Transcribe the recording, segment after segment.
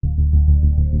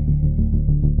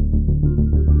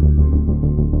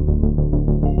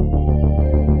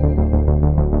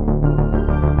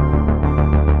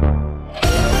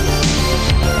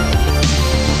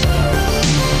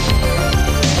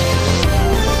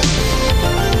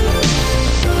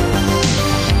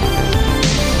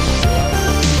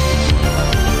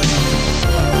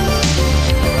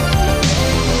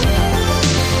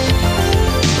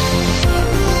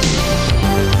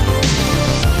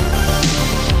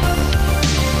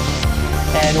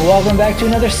welcome back to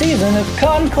another season of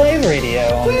Conclave Radio.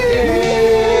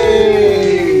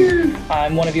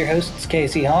 I'm one of your hosts,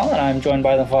 Casey Hall, and I'm joined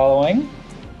by the following.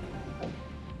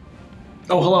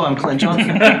 Oh, hello, I'm Clint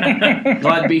Johnson.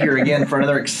 Glad to be here again for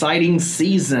another exciting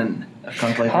season of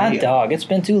Conclave Hot Radio. dog, it's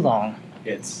been too long.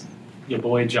 It's your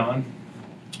boy John.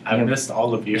 I've missed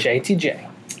all of you. JTJ.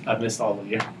 I've missed all of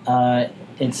you.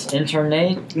 It's intern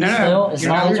Nate. No, It's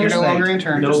you're not no intern longer Nate.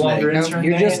 intern. No longer intern.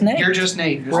 You're just Nate. You're just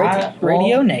Nate.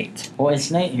 Radio Nate. Well, it's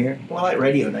Nate here. Well, I like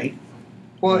radio, Nate.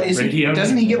 Well, doesn't he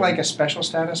Nate. get like a special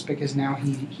status because now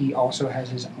he also has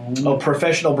his own Oh,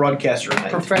 professional broadcaster,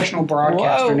 Nate. professional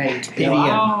broadcaster Whoa. Nate. PBN.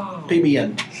 Wow.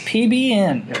 PBN.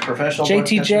 PBN. Yeah, professional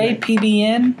JTJ, broadcaster, Nate.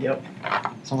 PBN, Yep.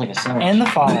 Sounds like a sandwich. and the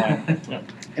following.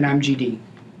 And I'm GD.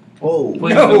 Whoa.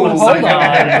 Wait, No, hold hold on.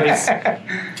 please. All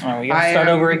right, we gotta start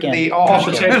over again. The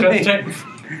Double check, double check.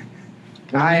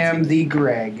 I am the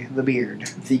Greg, the beard.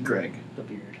 The Greg. The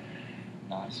beard.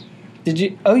 Nice. Did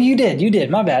you? Oh, you did. You did.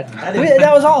 My bad. I did.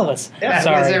 That was all of us. Yeah, That's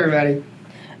Sorry. everybody.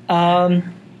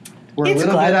 We're a It's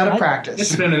little glad bit out I- of practice.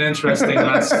 It's been an interesting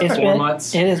last It's 4 been.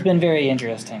 months. It has been very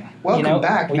interesting. Welcome You know,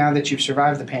 back we- now that you've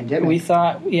survived the pandemic. We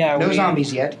thought, no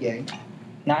zombies yet, yay.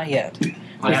 Not yet. We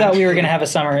I thought we were going to have a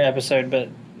summer episode, but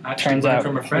I actually turns learned out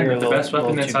from a we friend were that the a best little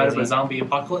weapon too inside of busy. a zombie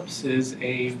apocalypse is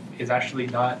actually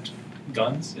not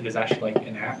guns. It is actually like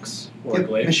an axe or a Yep,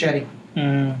 glaive machete.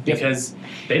 because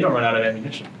they don't run out of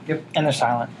ammunition. and they're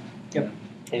silent. Yep.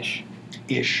 Ish.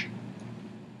 Ish.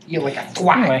 You like a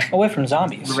thwack. Anyway, away from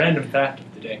zombies. Random fact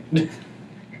of the day.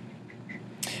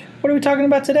 What are we talking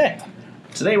about today?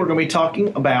 Today we're going to be talking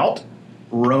about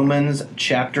Romans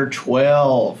chapter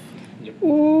 12. Ooh.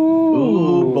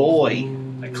 Ooh, boy.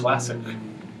 A classic.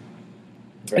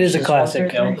 It is a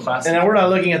classic. El classic. And we're not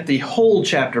looking at the whole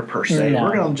chapter per se. No.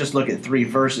 We're going to just look at 3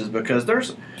 verses because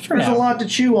there's For a now. lot to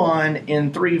chew on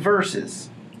in 3 verses.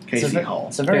 Casey Hall.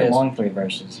 It's a very It is. long 3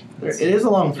 verses. It is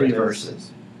along 3 It is.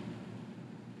 verses.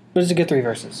 But it's a good 3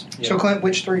 verses. So Clint,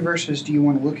 which 3 verses do you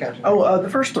want to look at? Oh, the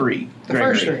first 3. the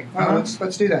first Gregory. 3. Well,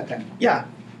 let's do that then. Yeah.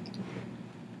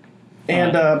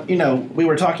 And, we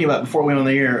were talking about before we went on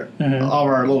the air, Mhm. all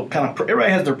of our little kind of,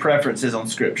 everybody has their preferences on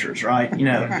scriptures, right? You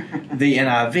know, the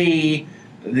NIV,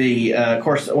 of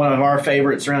course, one of our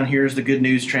favorites around here is the Good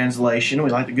News Translation. We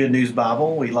like the Good News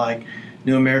Bible. We like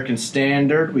New American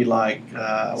Standard. We like,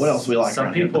 what else we like Some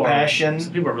around here? people The Passion.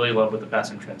 Some people really love with the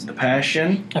Passion The Translation.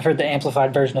 Passion. I've heard the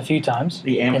amplified version a few times.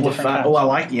 The in different Amplified. times. Oh, I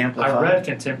like the Amplified. I read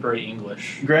contemporary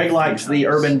English. Greg likes the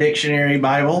Urban Dictionary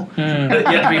Bible. Mm,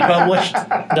 Yet to be published.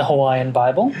 the Hawaiian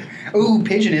Bible. Ooh,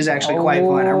 Pigeon is actually quite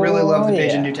fun. I really love the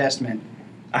Pigeon yeah. New Testament.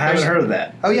 I haven't heard of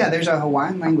that. Oh yeah, there's a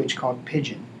Hawaiian language called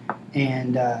Pidgin,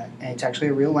 and it's actually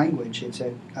a real language. It's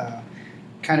a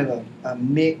kind of a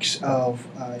mix of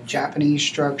Japanese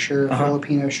structure, Uh-huh.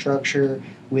 Filipino structure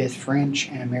with French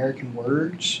and American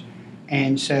words.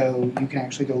 And so you can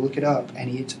actually go look it up,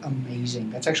 and it's amazing.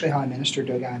 That's actually how I ministered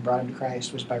to a guy and brought him to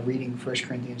Christ, was by reading 1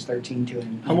 Corinthians 13 to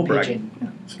him Humble in brag. Pidgin.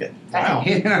 That's good. Hey, Wow.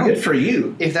 you know, Good for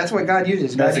you. if that's what God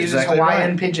uses, God That's uses exactly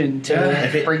Hawaiian right. Pidgin to Yeah,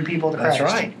 if it- bring people to Christ.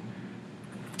 That's right.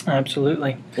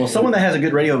 Absolutely. Well, someone that has a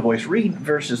good radio voice, read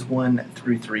verses 1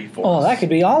 through 3 for Oh, us. that could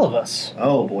be all of us.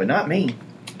 Oh boy, not me.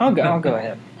 I'll go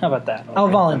ahead. How about that? I'll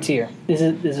Okay. volunteer. This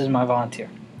is my volunteer.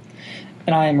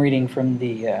 And I am reading from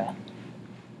the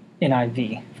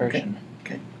NIV version.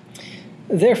 Okay.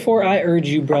 Therefore I urge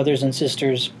you, brothers and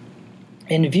sisters,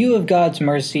 in view of God's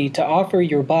mercy, to offer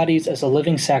your bodies as a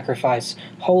living sacrifice,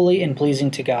 holy and pleasing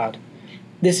to God.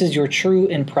 This is your true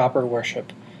and proper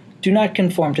worship. Do not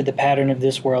conform to the pattern of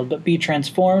this world, but be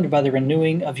transformed by the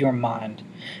renewing of your mind.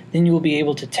 Then you will be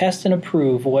able to test and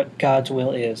approve what God's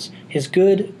will is, his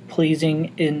good,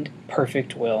 pleasing, and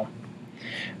perfect will.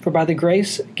 For by the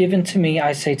grace given to me,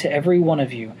 I say to every one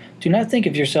of you, do not think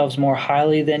of yourselves more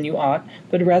highly than you ought,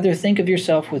 but rather think of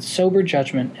yourself with sober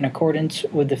judgment in accordance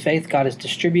with the faith God has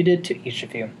distributed to each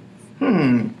of you.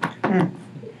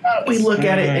 Why don't we look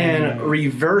at it in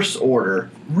reverse order?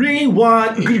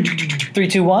 Rewind. 3,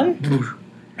 2, 1?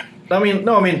 Why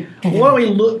don't we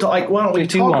look to why don't we 3,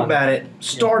 2, talk 1. about it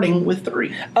starting with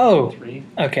 3? Oh, 3.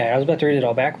 okay. I was about to read it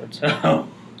all backwards.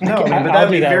 No, Okay, but I'll that'd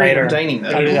do be that very later. entertaining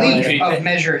I'll though. do that Belief later. of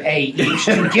measure 8, each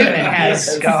to be given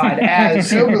as God, as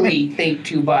soberly think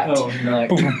to but. Oh no!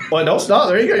 Well, don't stop.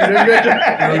 There you go. You're doing a good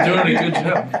job. You're doing a good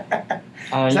job.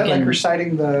 Is You that like can-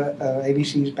 reciting the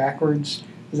ABCs backwards?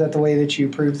 Is that the way that you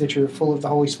prove that you're full of the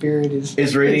Holy Spirit?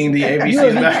 Is reading the You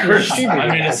ABCs have backwards. distributed I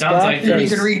mean, it as sounds God like You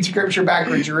there's- can read Scripture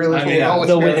backwards. You're really I full mean, of the Holy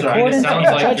Though Spirit. with Right, it accordance sounds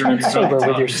of like you're judgment drunk sober with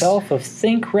tongues. yourself of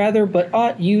think rather, but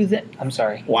ought you that I'm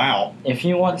sorry. Wow. If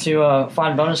you want to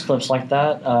find bonus clips like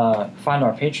that, find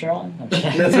our Patreon. I'm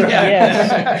kidding. That's right.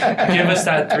 Yes. Give us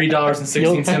that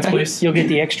 $3.16, please. You'll get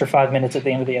the extra 5 minutes at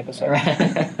the end of the episode.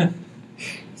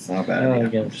 It's not a bad Oh, idea.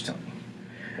 good. I'm just telling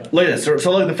you. Look at this.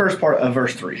 So look at the first part of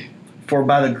verse 3. For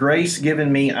by the grace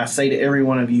given me, I say to every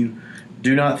one of you,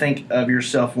 do not think of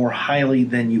yourself more highly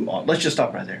than you ought. Let's just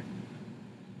stop right there.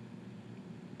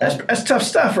 That's tough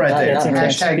stuff right there. That's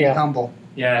intense. Hashtag be Yeah. humble.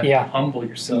 Yeah, humble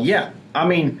yourself. Yeah, I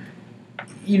mean,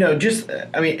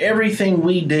 everything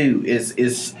we do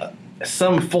is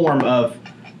some form of,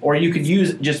 or you could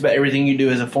use just about everything you do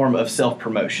as a form of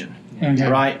self-promotion, Mhm.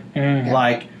 right? Mhm.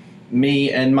 Like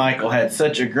me and Michael had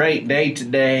such a great day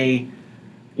today,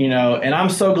 and I'm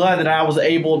so glad that I was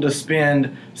able to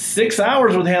spend 6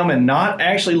 hours with him and not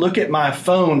actually look at my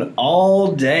phone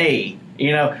all day,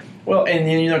 Well, and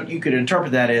then, you could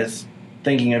interpret that as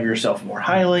thinking of yourself more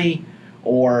highly,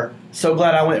 or so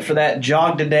glad I went for that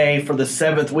jog today for the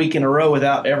 7th week in a row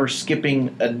without ever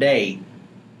skipping a day.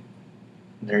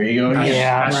 There you go. again.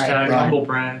 Yeah. Hashtag Right. humble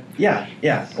brag. Yeah.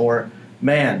 Or,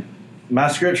 man, my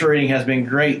scripture reading has been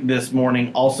great this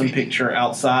morning. Awesome picture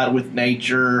outside with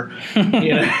nature.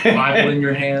 Bible in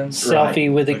your hands.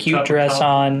 Selfie with a A cute cup of dress coffee.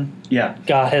 on. Yeah.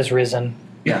 God has risen.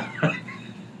 Yeah.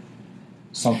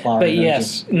 Sunflower But emoji.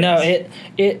 yes, no,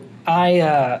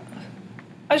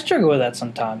 I struggle with that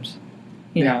sometimes.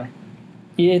 You know,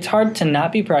 it's hard to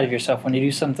not be proud of yourself when you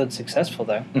do something successful,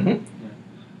 though. Mhm.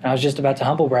 I was just about to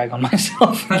humble brag on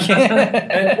myself.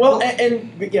 And go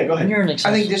ahead. You're an I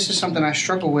exception. think this is something I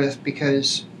struggle with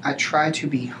because I try to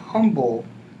be humble,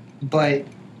 but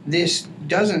this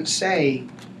doesn't say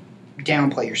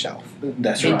downplay yourself.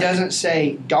 That's It right. doesn't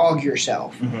say dog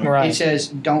yourself. Mhm. It Right. says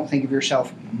don't think of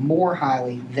yourself more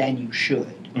highly than you should.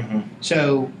 Mhm.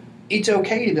 So it's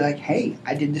okay to be like, hey,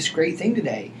 I did this great thing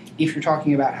today. If you're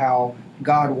talking about how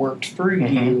God worked through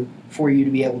you for you to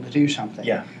be able to do something.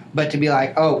 Yeah. But to be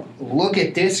like, oh, look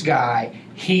at this guy,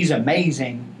 he's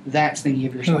amazing. That's thinking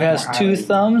of Who yourself has more 2 highly.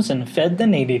 thumbs and fed the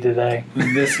needy today?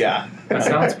 This guy. It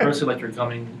sounds personally like you're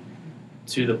coming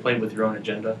to the plate with your own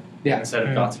agenda instead of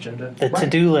Mm. God's agenda. The Right.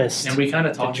 to-do list. And we kind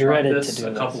of talked about dreaded this to-do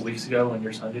a couple list. weeks ago in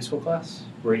your Sunday school class,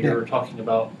 where you were talking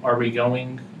about, are we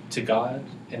going to God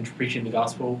and preaching the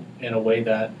gospel in a way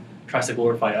that tries to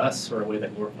glorify us or a way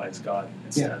that glorifies God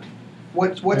instead?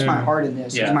 What's my Mm. heart in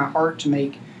this? Yeah. Is my heart to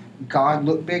make God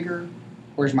look bigger,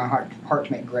 or is my heart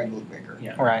to make Greg look bigger?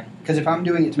 Right. Because if I'm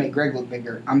doing it to make Greg look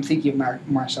bigger, I'm thinking of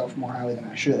myself more highly than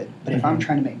I should. But if I'm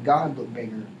trying to make God look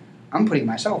bigger, I'm putting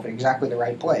myself in exactly the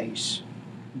right place,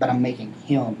 but I'm making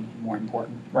Him more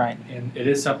important. Right. And it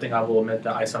is something I will admit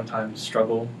that I sometimes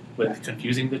struggle with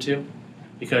confusing the two,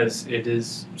 because it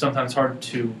is sometimes hard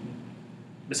to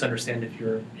misunderstand if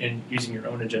you're using your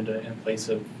own agenda in place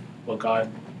of what God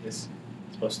is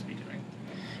supposed to be doing.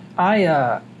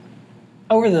 I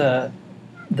over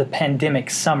the pandemic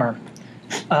summer,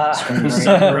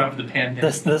 Summer of the pandemic.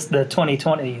 the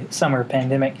 2020 summer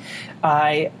pandemic,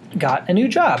 I got a new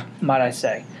job, might I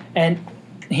say. And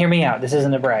hear me out, this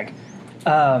isn't a brag.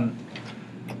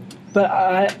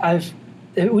 But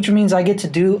which means I get to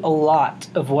do a lot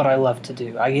of what I love to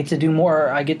do. I get to do more.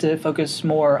 I get to focus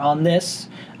more on this.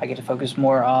 I get to focus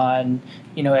more on,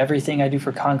 everything I do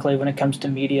for Conclave when it comes to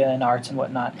media and arts and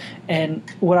whatnot. And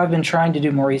what I've been trying to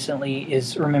do more recently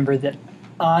is remember that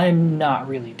I'm not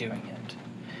really doing it.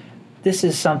 This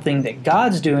is something that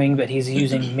God's doing, but He's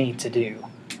using me to do.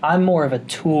 I'm more of a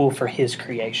tool for His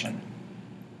creation.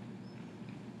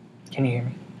 Can you hear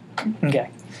me? Okay.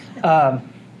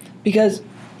 Because,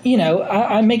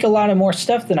 I make a lot of more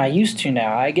stuff than I used to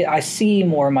now. I see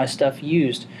more of my stuff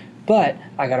used, but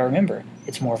I got to remember,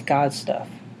 it's more of God's stuff.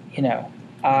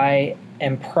 I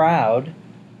am proud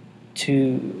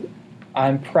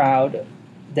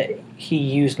that He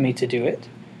used me to do it.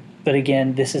 But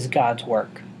again, this is God's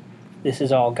work. This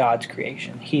is all God's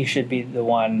creation. He should be the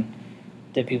one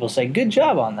that people say, good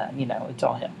job on that. It's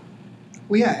all Him.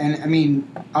 Well, yeah, and I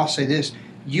mean, I'll say this: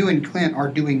 you and Clint are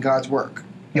doing God's work.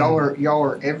 Y'all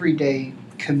are every day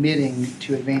committing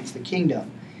to advance the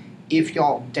kingdom. If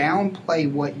y'all downplay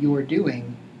what you're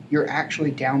doing, you're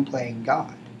actually downplaying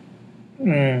God.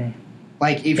 Mm.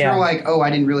 Like, if Yeah. you're like, oh, I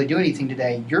didn't really do anything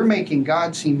today, you're making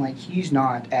God seem like He's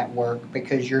not at work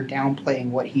because you're downplaying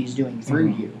what He's doing through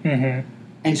you. Mm-hmm.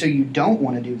 And so you don't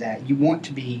want to do that. You want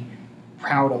to be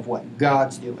proud of what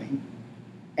God's doing.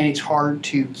 And it's hard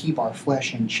to keep our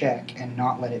flesh in check and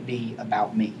not let it be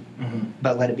about me,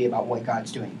 but let it be about what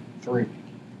God's doing through me.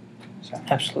 So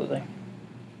Absolutely.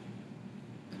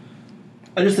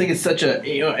 I just think it's such a,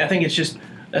 I think it's just,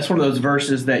 that's one of those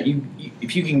verses that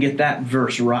if you can get that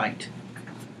verse right,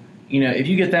 if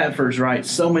you get that verse right,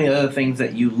 so many other things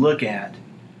that you look at,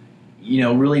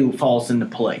 really falls into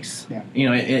place. Yeah.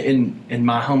 In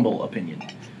my humble opinion.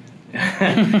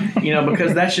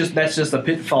 Because that's just a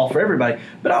pitfall for everybody.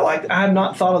 But I have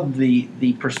not thought of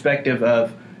the perspective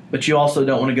of, but you also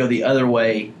don't want to go the other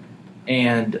way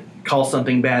and call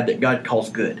something bad that God calls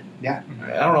good. Yeah.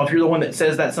 I don't know if you're the one that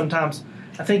says that sometimes.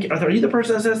 Are you the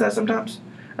person that says that sometimes?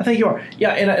 I think you are.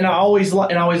 Yeah, and I always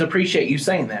appreciate you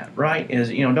saying that. Right? Is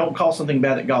don't call something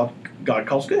bad that God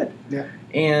calls good. Yeah.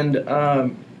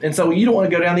 And so you don't want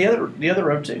to go down the other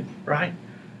road too, right?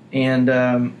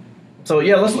 And so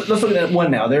yeah, let's look at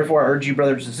one now. Therefore, I urge you,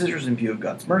 brothers and sisters, in view of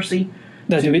God's mercy.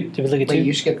 No, did we look at Wait, 2?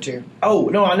 you skipped 2. Oh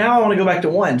no! Now I want to go back to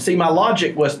 1. See, my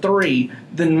logic was 3,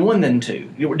 then 1, then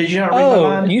 2. Did you not read my Oh,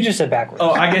 mind? you just said backwards.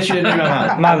 Oh, I guess you didn't read my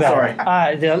mind. My I'm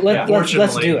bad. sorry. Let's do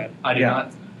Fortunately, it. I do Yeah.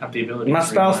 not have the ability. My to read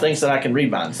spouse minds. thinks that I can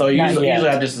read mine, so Not usually yet.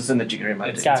 I just assume that you can read mine.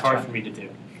 It's too. hard Gotcha. for me to do.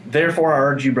 Therefore, I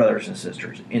urge you, brothers and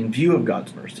sisters, in view of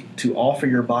God's mercy, to offer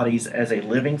your bodies as a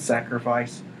living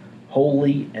sacrifice,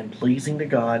 holy and pleasing to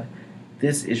God.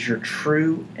 This is your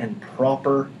true and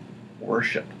proper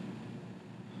worship.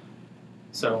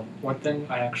 So one thing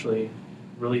I actually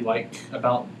really like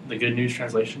about the Good News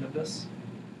translation of this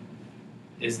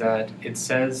is that it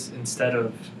says, instead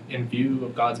of in view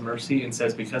of God's mercy, it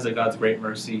says because of God's great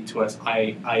mercy to us,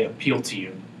 I appeal to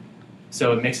you.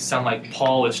 So it makes it sound like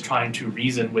Paul is trying to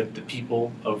reason with the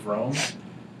people of Rome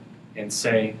and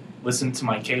say, listen to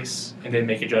my case and then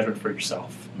make a judgment for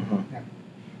yourself. Mm-hmm. Yeah.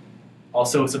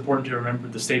 Also, it's important to remember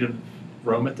the state of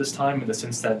Rome at this time in the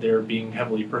sense that they're being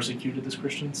heavily persecuted as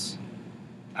Christians.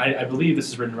 I believe this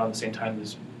is written around the same time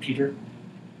as Peter.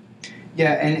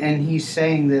 Yeah, and he's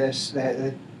saying this,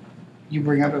 that you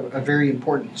bring up a very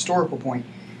important historical point.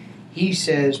 He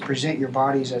says, present your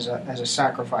bodies as a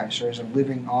sacrifice or as a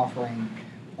living offering,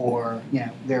 or,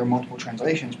 there are multiple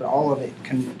translations, but all of it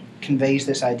conveys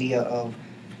this idea of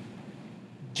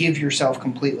give yourself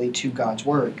completely to God's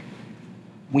work.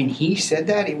 When he said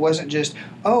that, it wasn't just,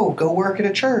 oh, go work at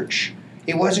a church.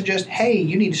 It wasn't just, hey,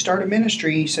 you need to start a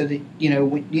ministry so that,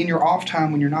 in your off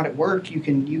time when you're not at work, you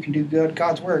can do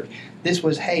God's work. This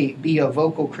was, hey, be a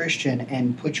vocal Christian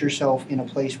and put yourself in a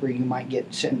place where you might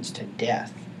get sentenced to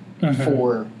death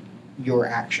for your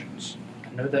actions.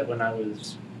 I know that when I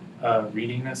was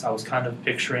reading this, I was kind of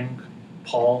picturing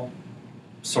Paul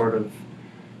sort of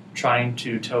trying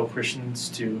to tell Christians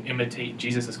to imitate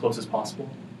Jesus as close as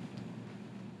possible.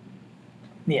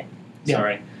 Yeah.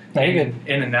 Sorry. No, you're good.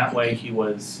 And in that way, he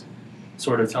was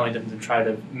sort of telling them to try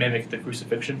to mimic the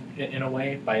crucifixion in a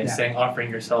way by saying, offering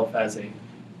yourself as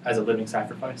a living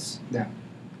sacrifice. Yeah.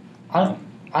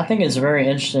 I think it's very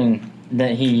interesting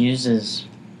that he uses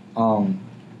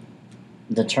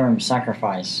the term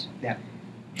sacrifice. Yeah.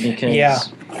 Because Yeah,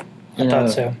 I thought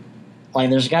so. Like,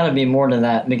 there's got to be more to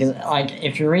that, because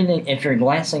if you're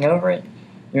glancing over it,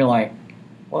 you're like,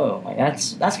 whoa, like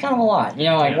that's kind of a lot.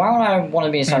 Why would I want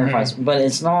to be a sacrifice? But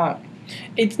it's not.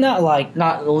 It's not like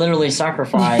Not literally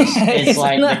sacrifice. It's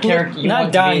like not, the character. You not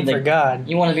want dying to be for God.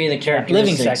 You want to be the Living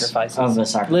characteristics sacrifices. of the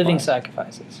sacrifice. Living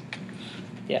sacrifices.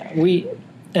 Yeah,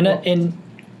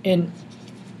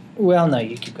 well, no,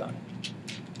 you keep going.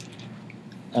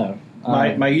 Oh.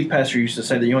 My youth pastor used to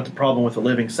say that the problem with a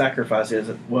living sacrifice is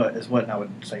what, and I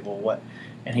would say, well, what?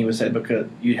 And he would say because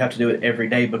you'd have to do it every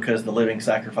day because the living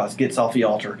sacrifice gets off the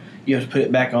altar. You have to put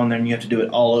it back on there and you have to do it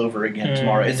all over again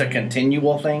tomorrow. It's a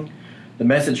continual thing. The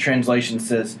Message translation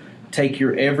says, take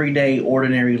your everyday,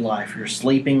 ordinary life, your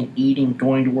sleeping, eating,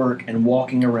 going to work, and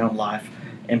walking around life,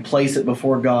 and place it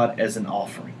before God as an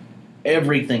offering.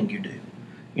 Everything you do.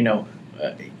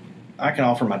 I can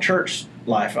offer my church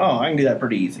life. Oh, I can do that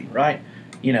pretty easy, right?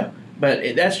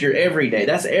 But that's your everyday.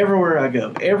 That's everywhere I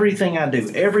go. Everything I do,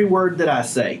 every word that I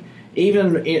say,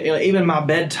 even my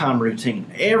bedtime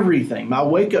routine, everything, my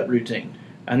wake-up routine.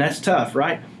 And that's tough,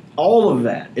 right? All of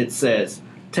that, it says,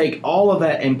 take all of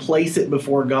that and place it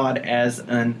before God as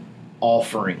an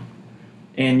offering.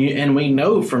 And we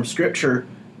know from Scripture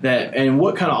that, and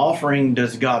what kind of offering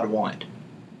does God want?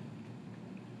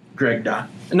 Greg, die.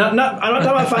 I'm not talking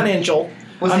about financial.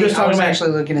 Well, I'm just I talking was about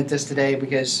actually looking at this today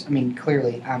because,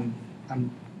 clearly I'm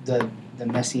the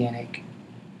messianic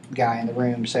guy in the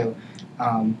room, so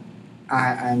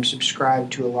I'm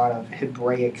subscribed to a lot of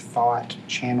Hebraic thought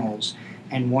channels,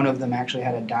 and one of them actually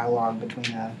had a dialogue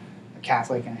between a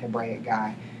Catholic and a Hebraic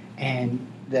guy, and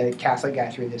the Catholic guy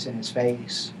threw this in his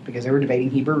face because they were debating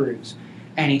Hebrew roots,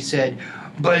 And he said,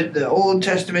 but the Old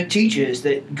Testament teaches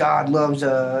that God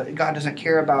doesn't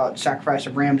care about sacrifice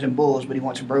of rams and bulls, but he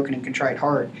wants a broken and contrite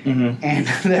heart. Mm-hmm. And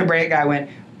the brand guy went,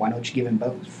 why don't you give him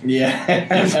both?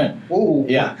 Yeah. Whoa.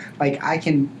 Yeah. Like, I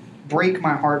can break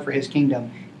my heart for his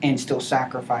kingdom and still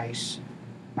sacrifice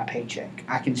my paycheck.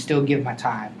 I can still give my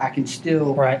tithe. I can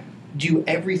still Right. do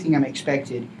everything I'm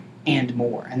expected and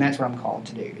more. And that's what I'm called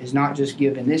to do, is not just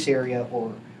give in this area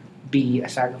or be a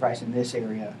sacrifice in this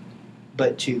area,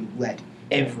 but to let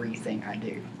everything I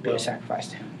do be Well, a sacrifice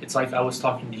to him. It's like I was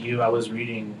talking to you.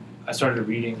 I started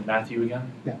reading Matthew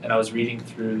again, Yeah. and I was reading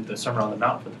through the Sermon on the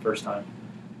Mount for the first time.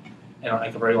 And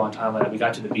like a very long time, we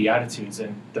got to the Beatitudes,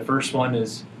 and the first one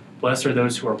is, "Blessed are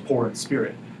those who are poor in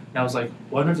spirit." And I was like,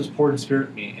 what does poor in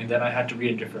spirit mean? And then I had to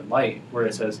read a different light where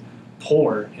it says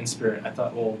poor in spirit. I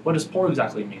thought, well, what does poor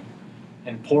exactly mean?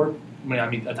 And poor, when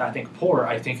I think poor,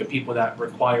 I think of people that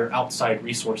require outside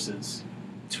resources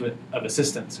of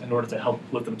assistance in order to help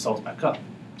lift themselves back up.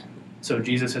 So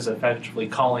Jesus is effectively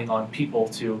calling on people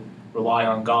to rely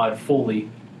on God fully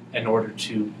in order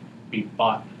to be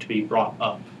brought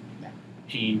up.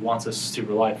 He wants us to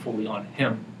rely fully on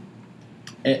Him.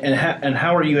 And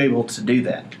how are you able to do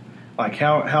that? Like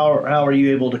how are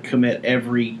you able to commit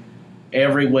every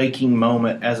waking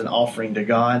moment as an offering to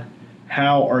God?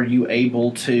 How are you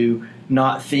able to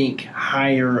not think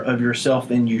higher of yourself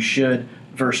than you should?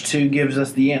 Verse 2 gives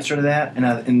us the answer to that, and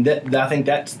I think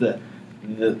that's the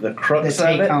crux The of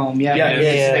take it. home, yeah. Yeah,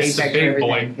 it's the a big everything.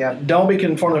 point. Yep. Don't be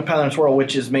conformed to the pattern of this world,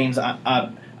 which means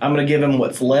I'm going to give him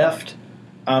what's left.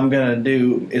 I'm going to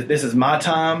do, this is my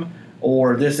time,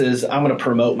 or I'm going to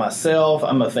promote myself.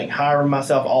 I'm going to think higher of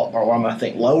myself, or I'm going to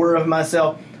think lower of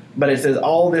myself. But it says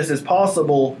all this is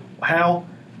possible. How?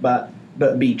 But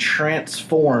be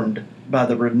transformed by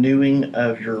the renewing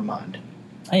of your mind.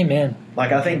 Amen.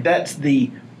 Like, I think that's the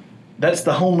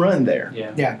home run there.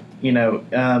 Yeah. You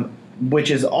know, which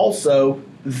is also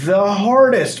the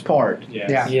hardest part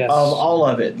Yeah. Yes. of all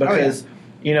of it, because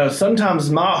you know, sometimes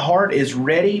my heart is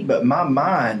ready, but my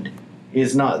mind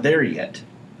is not there yet.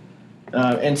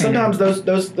 And sometimes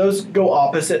those go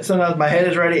opposite. Sometimes my head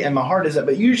is ready and my heart isn't,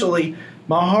 but usually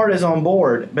my heart is on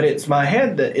board, but it's my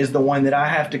head that is the one that I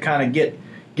have to kind of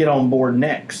get on board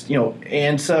next. You know,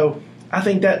 and so I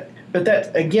think that, but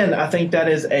that again, I think that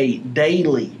is a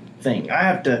daily thing. I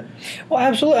have to. Well,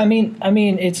 absolutely. I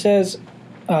mean, it says,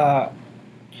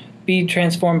 "Be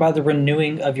transformed by the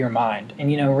renewing of your mind," and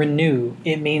renew.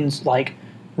 It means like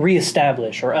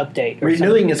reestablish or update. Or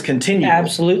Renewing is continual.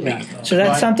 Absolutely. Yeah. So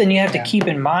that's Right. something you have to Yeah. keep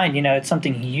in mind. It's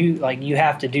something you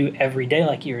have to do every day,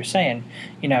 like you were saying.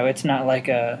 It's not like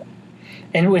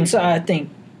so I think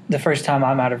the first time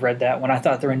I might have read that, when I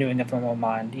thought the renewing of my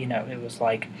mind, it was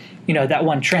like, that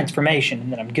one transformation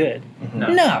and then I'm good.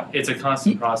 No. It's a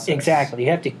constant process. Exactly.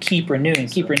 You have to keep renewing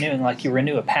like you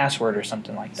renew a password or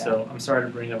something like that. So I'm sorry to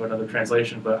bring up another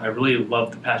translation, but I really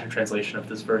love the Passion Translation of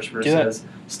this verse where it Do it. says,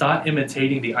 "Stop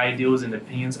imitating the ideals and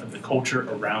opinions of the culture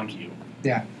around you."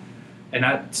 Yeah. And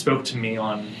that spoke to me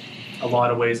on a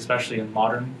lot of ways, especially in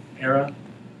modern era,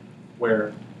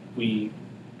 where we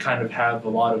kind of have a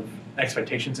lot of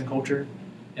expectations in culture,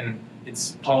 and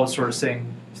Paul is sort of saying,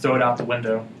 throw it out the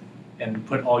window and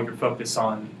put all your focus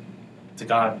on to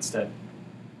God instead.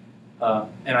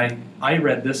 And I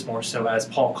read this more so as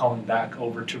Paul calling back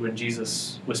over to when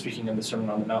Jesus was speaking in the Sermon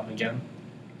on the Mount again,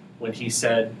 when he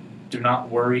said, do not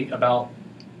worry about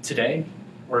today,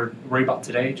 or worry about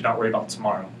today, do not worry about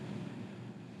tomorrow.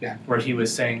 Yeah. Where he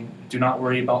was saying, do not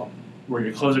worry about where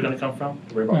your clothes are going to come from,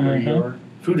 worry about where your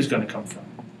food is going to come from.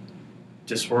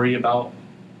 Just worry about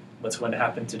what's going to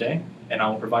happen today, and I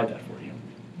will provide that for you.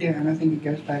 Yeah, and I think it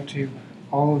goes back to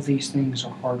all of these things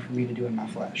are hard for me to do in my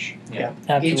flesh. Yeah.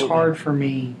 Absolutely. It's hard for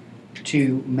me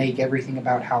to make everything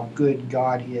about how good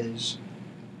God is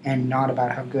and not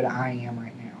about how good I am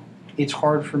right now. It's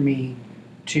hard for me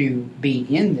to be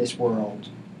in this world,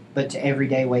 but to every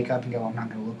day wake up and go, I'm not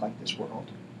going to look like this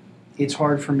world. It's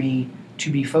hard for me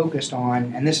to be focused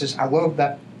on, and I love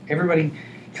that everybody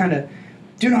kind of,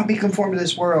 do not be conformed to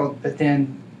this world, but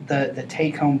then the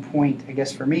take-home point, I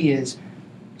guess, for me is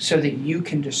so that you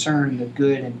can discern the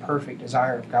good and perfect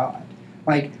desire of God.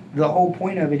 Like, the whole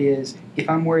point of it is, if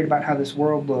I'm worried about how this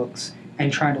world looks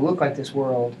and trying to look like this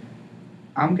world,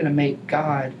 I'm going to make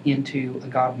God into a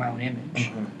God of my own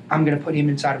image. Mhm. I'm going to put him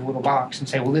inside of a little box and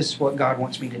say, well, this is what God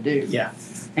wants me to do. Yeah.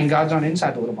 And God's not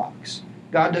inside the little box.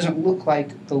 God doesn't look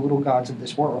like the little gods of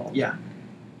this world. Yeah.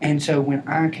 And so when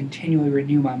I continually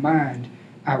renew my mind,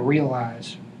 I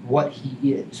realize what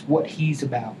he is, what he's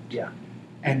about. Yeah.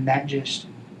 And that just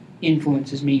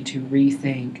influences me to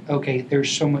rethink, okay,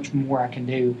 there's so much more I can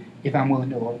do if I'm willing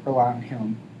to rely on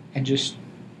him and just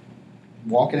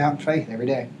walk it out in faith every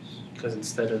day. Because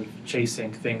instead of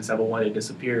chasing things that will one day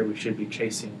disappear, we should be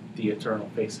chasing the eternal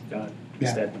face of God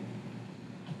instead.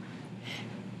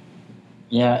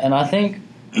 Yeah, and I think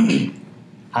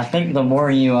the more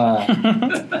you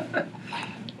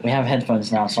we have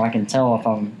headphones now, so I can tell if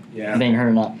I'm being heard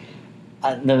or not.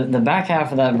 The back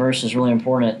half of that verse is really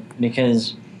important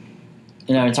because,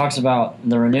 it talks about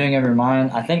the renewing of your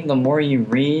mind. I think the more you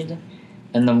read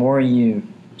and the more you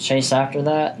chase after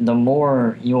that, the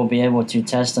more you will be able to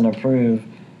test and approve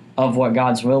of what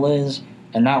God's will is,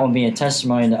 and that will be a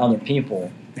testimony to other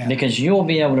people because you will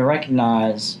be able to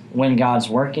recognize when God's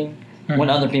working, when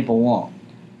other people won't.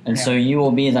 And so you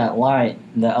will be that light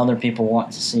that other people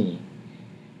want to see.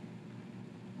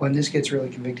 Well, and this gets really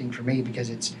convicting for me because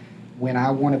it's when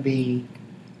I want to be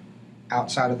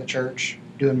outside of the church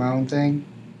doing my own thing,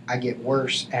 I get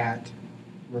worse at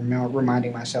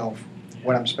reminding myself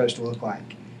what I'm supposed to look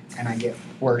like. And I get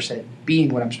worse at being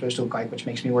what I'm supposed to look like, which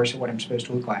makes me worse at what I'm supposed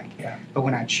to look like. Yeah. But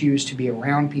when I choose to be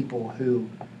around people who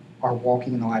are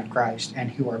walking in the light of Christ and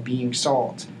who are being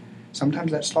salt,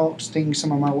 sometimes that salt stings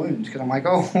some of my wounds because I'm like,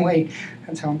 oh, wait,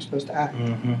 that's how I'm supposed to act.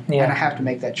 Mm-hmm. Yeah. And I have to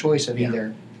make that choice of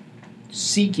either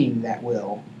seeking that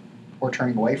will or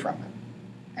turning away from it.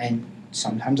 And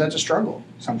sometimes that's a struggle.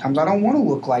 Sometimes I don't want to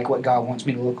look like what God wants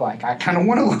me to look like. I kind of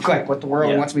want to look like what the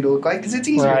world wants me to look like because it's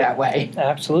easier that way.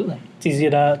 Absolutely. It's easy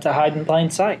to hide in plain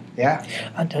sight. Yeah.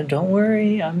 Don't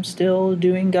worry, I'm still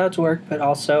doing God's work, but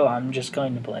also I'm just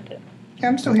going to blend in. Yeah,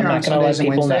 I'm still here I'm on not gonna let Sundays and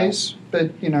people know. Wednesdays,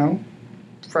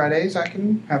 but, Fridays I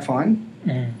can have fun.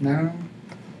 No.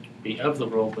 Be of the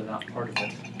world, but not part of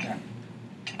it.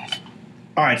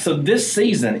 All right, so this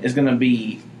season is going to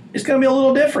be a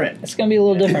little different. It's going to be a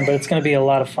little different, but it's going to be a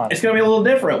lot of fun. It's going to be a little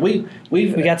different.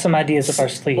 We got some ideas up our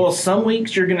sleeves. Well, some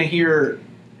weeks you're going to hear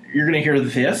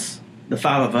this, the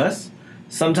five of us.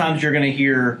 Sometimes you're going to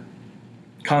hear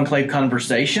Conclave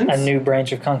Conversations, a new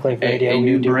branch of Conclave Radio. a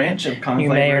new branch of Conclave You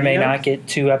may or may Radio. not get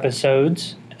 2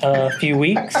 episodes a few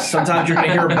weeks. Sometimes you're going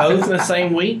to hear both in the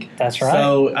same week. That's right.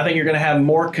 So I think you're going to have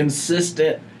more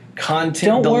consistent content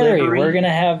Don't delivery. worry, we're gonna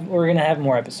have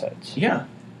more episodes. Yeah.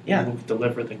 We'll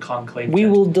deliver the conclave. We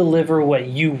will deliver what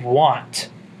you want.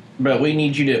 But we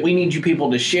need you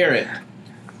people to share it.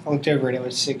 I looked over and it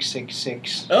was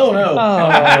 666. Oh no. Oh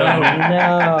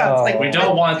no! We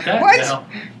don't want that What? now.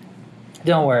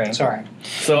 Don't worry. Sorry.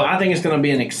 So I think it's going to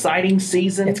be an exciting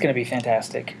season. It's going to be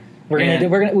fantastic.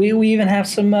 We even have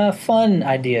some fun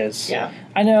ideas. Yeah.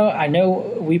 I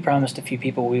know. We promised a few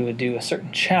people we would do a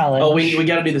certain challenge. Oh, we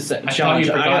got to do the challenge.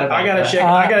 you forgot about I got to that. check.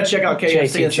 I got to check out KFC and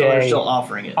see if they're JCJ. still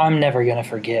offering it. I'm never gonna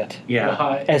forget. Yeah.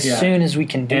 Why? As Yeah. soon as we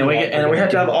can do And we that, have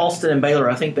to have all. Austin and Baylor.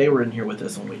 I think they were in here with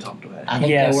us when we talked about it. I think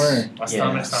Yes. they were. My Yeah.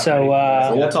 stomach's not So, ready for that.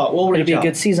 So we'll talk. We'll It'll reach be a out.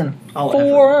 good season. I'll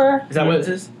 4. Is that what it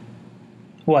is?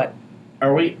 What?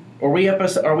 Are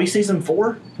we season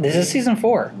 4? This is season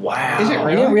 4. Wow. Is it You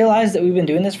really? didn't realize that we've been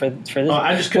doing this for this. Oh,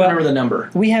 I just couldn't Well, remember the number.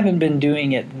 We haven't been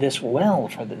doing it this well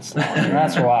for this long, and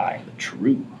that's why.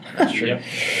 True. That's true. Yep.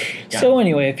 Yeah. So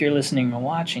anyway, if you're listening or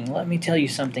watching, let me tell you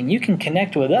something. You can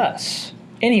connect with us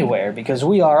anywhere because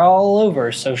we are all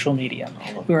over social media.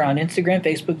 We're on Instagram,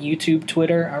 Facebook, YouTube,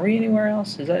 Twitter. Are we anywhere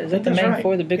else? Is that the That's main right.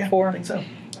 4, the big Yeah, 4? I think so.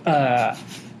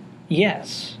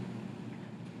 Yes.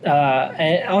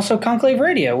 And also Conclave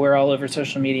Radio. We're all over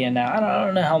social media now. I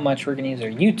don't know how much we're going to use our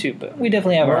YouTube, but we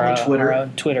definitely have We're our, on Twitter. our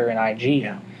own Twitter and IG.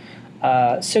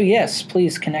 Yeah. So yes,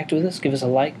 please connect with us. Give us a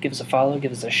like, give us a follow,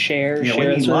 give us a share. Yeah, we Share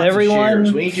need us with lots of everyone.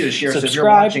 shares. We need you to share. So if you're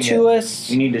Subscribe watching to it, us.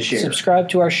 you need to share. Subscribe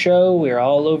to our show. We're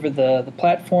all over the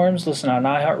platforms. Listen on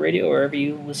iHeartRadio, wherever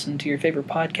you listen to your favorite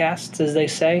podcasts, as they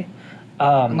say.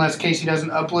 Unless Casey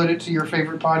doesn't upload it to your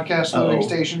favorite podcast loading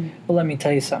station. Well, let me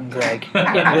tell you something, Greg.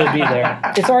 It will be there.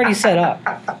 It's already set up.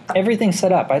 Everything's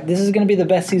set up. This is going to be the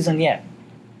best season yet.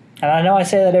 And I know I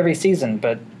say that every season,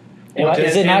 but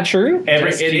is it not true? It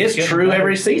Just is keeps true getting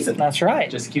every better. season. That's right.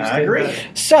 Just keeps I getting agree.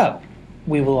 better. So,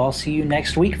 we will all see you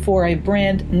next week for a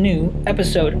brand new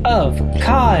episode of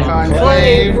Conclave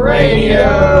Conclave Radio.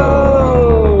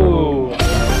 Radio.